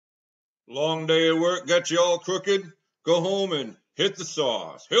Long day at work got you all crooked? Go home and hit the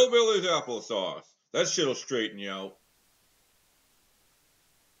sauce. Hillbilly's Apple sauce. That shit'll straighten you out.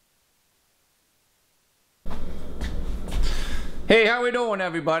 Hey, how we doing,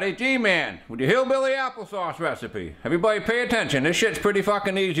 everybody? G-Man with your Hillbilly Applesauce recipe. Everybody pay attention. This shit's pretty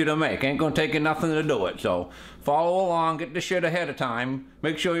fucking easy to make. Ain't gonna take you nothing to do it. So follow along, get the shit ahead of time.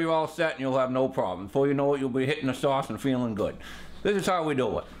 Make sure you're all set and you'll have no problem. Before you know it, you'll be hitting the sauce and feeling good. This is how we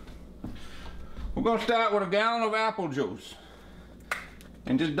do it. We're gonna start with a gallon of apple juice.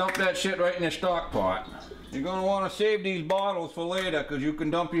 And just dump that shit right in the stock pot. You're gonna wanna save these bottles for later because you can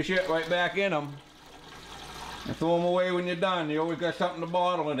dump your shit right back in them. And throw them away when you're done. You always got something to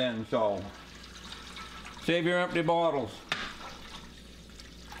bottle it in, so save your empty bottles.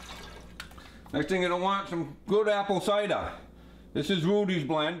 Next thing, you're gonna want some good apple cider. This is Rudy's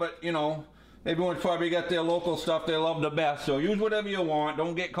blend, but you know, everyone's probably got their local stuff they love the best, so use whatever you want.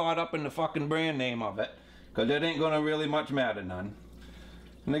 Don't get caught up in the fucking brand name of it, because it ain't gonna really much matter none.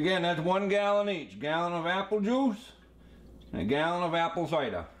 And again, that's 1 gallon each. Gallon of apple juice and a gallon of apple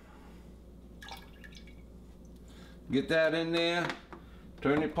cider. Get that in there,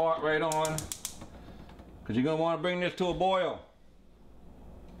 turn the pot right on, because you're going to want to bring this to a boil.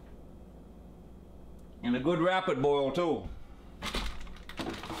 And a good rapid boil too.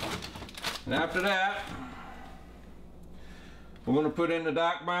 And after that, we're going to put in the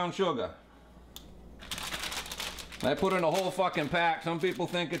dark brown sugar. I put in a whole fucking pack. Some people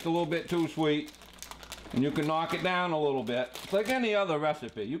think it's a little bit too sweet, and you can knock it down a little bit. It's like any other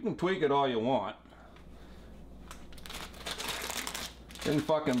recipe. You can tweak it all you want. In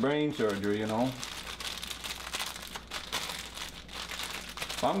fucking brain surgery, you know.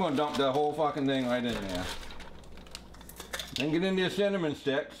 I'm gonna dump that whole fucking thing right in there. Then get into your cinnamon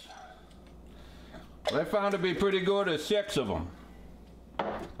sticks. What I found to be pretty good is 6 of them.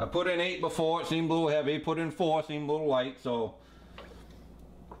 I put in 8 before, it seemed a little heavy. Put in 4, seemed a little light, so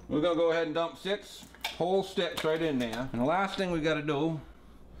we're gonna go ahead and dump 6 whole sticks right in there. And the last thing we gotta do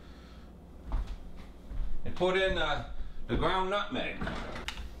is put in the ground nutmeg.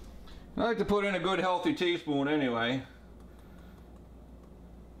 I like to put in a good healthy teaspoon anyway.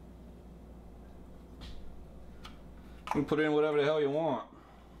 You can put in whatever the hell you want.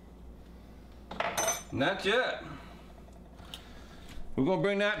 And that's it. We're gonna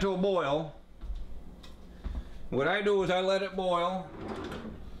bring that to a boil. What I do is I let it boil.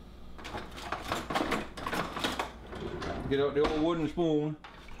 Get out the old wooden spoon.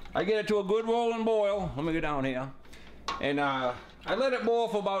 I get it to a good rolling boil. Let me get down here. And I let it boil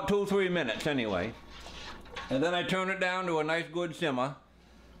for about 2-3 minutes anyway. And then I turn it down to a nice good simmer.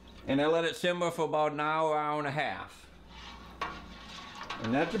 And I let it simmer for about an hour, hour and a half.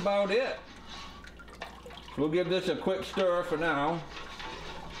 And that's about it. We'll give this a quick stir for now.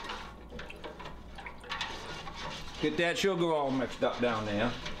 Get that sugar all mixed up down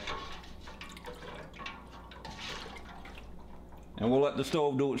there. And we'll let the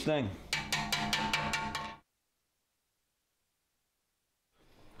stove do its thing.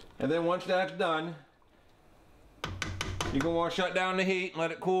 And then once that's done, you're going to want to shut down the heat and let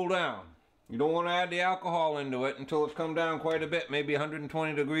it cool down. You don't want to add the alcohol into it until it's come down quite a bit, maybe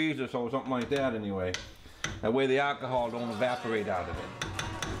 120 degrees or so, something like that anyway. That way the alcohol don't evaporate out of it.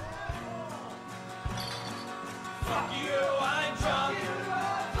 Fuck you, I'm drunk.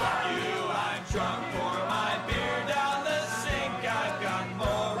 Fuck you, I'm drunk. Pour my beer down the sink. I've got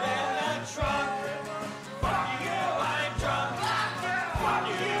more in the trunk. Fuck you, I'm drunk. Fuck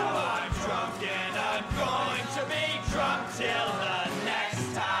you, I'm drunk. And I'm going to be drunk till the next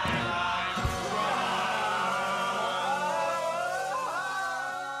time I'm drunk.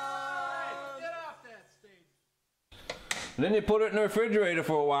 Get off that stage. And then you put it in the refrigerator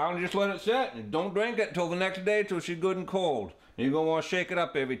for a while and just let it sit. And don't drink it until the next day till she's good and cold. And you're going to want to shake it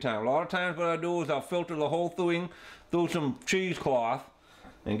up every time. A lot of times what I do is I'll filter the whole thing through some cheesecloth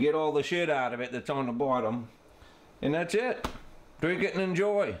and get all the shit out of it that's on the bottom. And that's it. Drink it and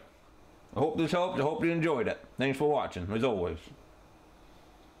enjoy. I hope this helped. I hope you enjoyed it. Thanks for watching, as always.